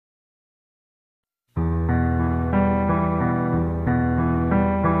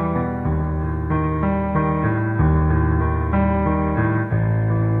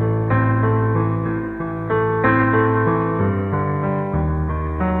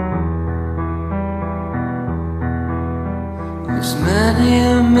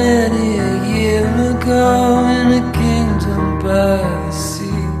ago in a kingdom by the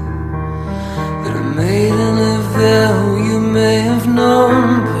sea, that a maiden lived there who you may have known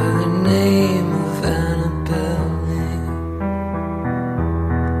by the name of Annabelle Lee.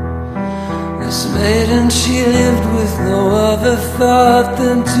 This maiden, she lived with no other thought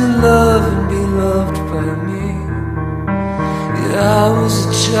than to love and be loved by me. Yeah, I was a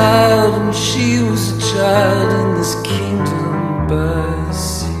child and she was a child in this kingdom by the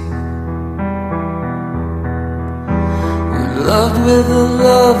sea. Loved with a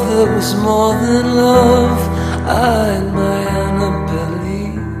love that was more than love, I and my Annabelle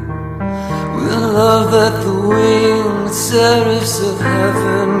Lee, with a love that the winged seraphs of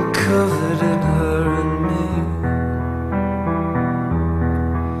heaven coveted her and me.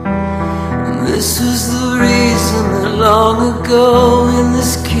 And this was the reason that long ago in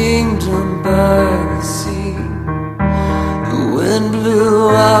this kingdom by the sea, the wind blew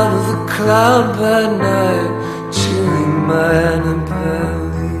out of a cloud by night, chilling my Annabelle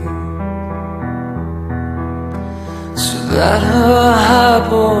Lee, so that her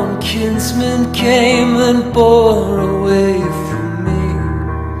high-born kinsman came and bore her away from me,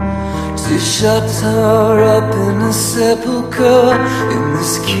 to shut her up in a sepulchre in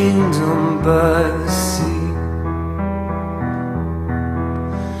this kingdom by the sea.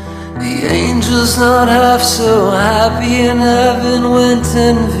 The angels, not half so happy in heaven, went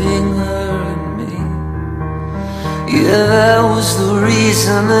envying her and me. Yeah, that was the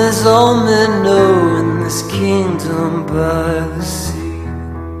reason, as all men know, in this kingdom by the sea.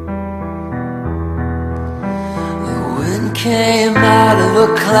 The wind came out of a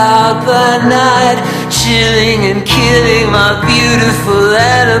cloud by night, chilling and killing my beautiful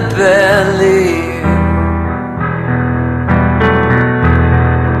Annabelle Lee.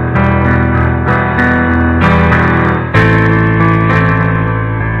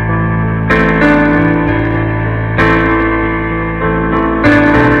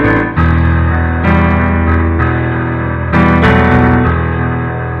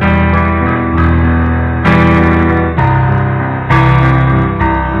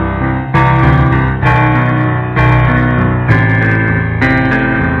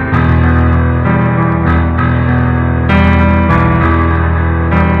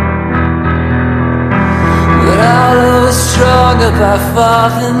 Stronger by far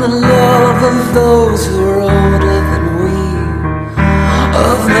than the love of those who are older than we,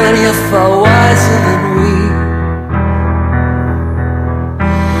 of many are far wiser than we.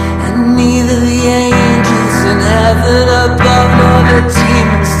 And neither the angels in heaven above nor the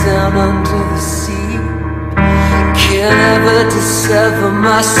demons down under the sea can ever dissever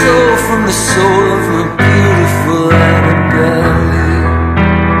my soul from the soul of my beautiful Annabelle Lee.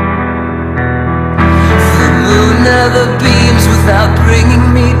 Never beams without bringing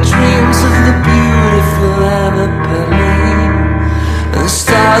me dreams of the beautiful Annabelle Lee. And the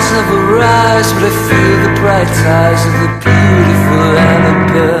stars never rise, but I feel the bright eyes of the beautiful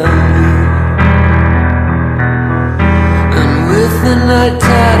Annabelle Lee. And with the night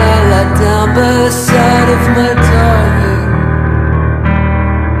tide I lie down by the side of my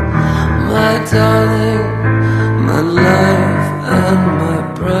darling, my love and my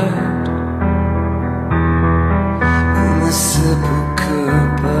bride.